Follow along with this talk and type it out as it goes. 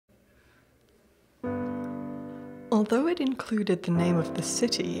Although it included the name of the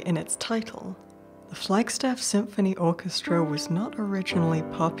city in its title, the Flagstaff Symphony Orchestra was not originally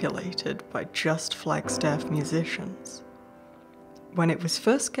populated by just Flagstaff musicians. When it was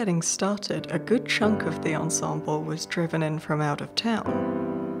first getting started, a good chunk of the ensemble was driven in from out of town.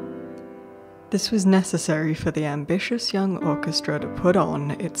 This was necessary for the ambitious young orchestra to put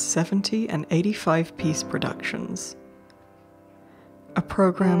on its 70 and 85-piece productions. A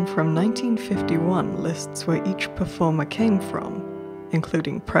program from 1951 lists where each performer came from,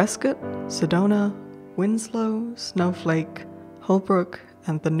 including Prescott, Sedona, Winslow, Snowflake, Holbrook,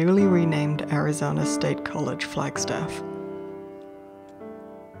 and the newly renamed Arizona State College Flagstaff.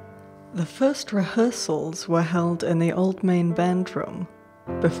 The first rehearsals were held in the Old Main Band Room,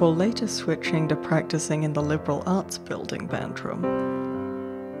 before later switching to practicing in the Liberal Arts Building Band Room.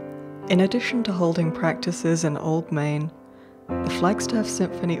 In addition to holding practices in Old Main, the Flagstaff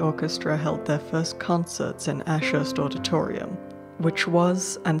Symphony Orchestra held their first concerts in Ashurst Auditorium, which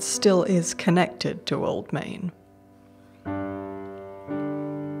was and still is connected to Old Main.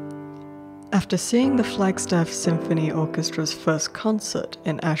 After seeing the Flagstaff Symphony Orchestra's first concert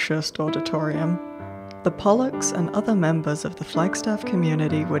in Ashurst Auditorium, the Pollocks and other members of the Flagstaff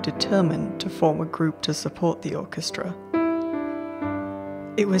community were determined to form a group to support the orchestra.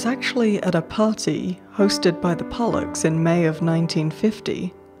 It was actually at a party hosted by the Pollocks in May of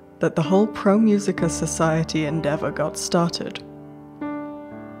 1950 that the whole Pro Musica Society endeavor got started.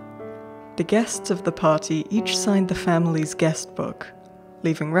 The guests of the party each signed the family's guest book,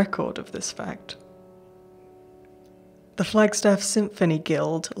 leaving record of this fact. The Flagstaff Symphony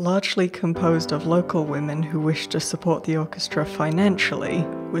Guild, largely composed of local women who wished to support the orchestra financially,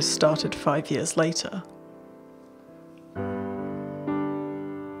 was started 5 years later.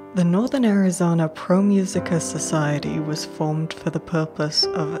 The Northern Arizona Pro Musica Society was formed for the purpose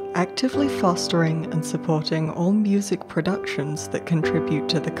of actively fostering and supporting all music productions that contribute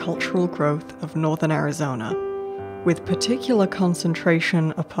to the cultural growth of Northern Arizona, with particular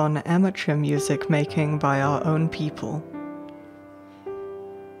concentration upon amateur music making by our own people.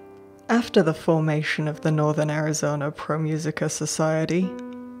 After the formation of the Northern Arizona Pro Musica Society,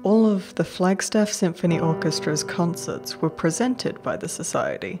 all of the Flagstaff Symphony Orchestra's concerts were presented by the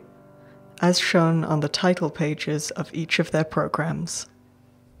Society, as shown on the title pages of each of their programs.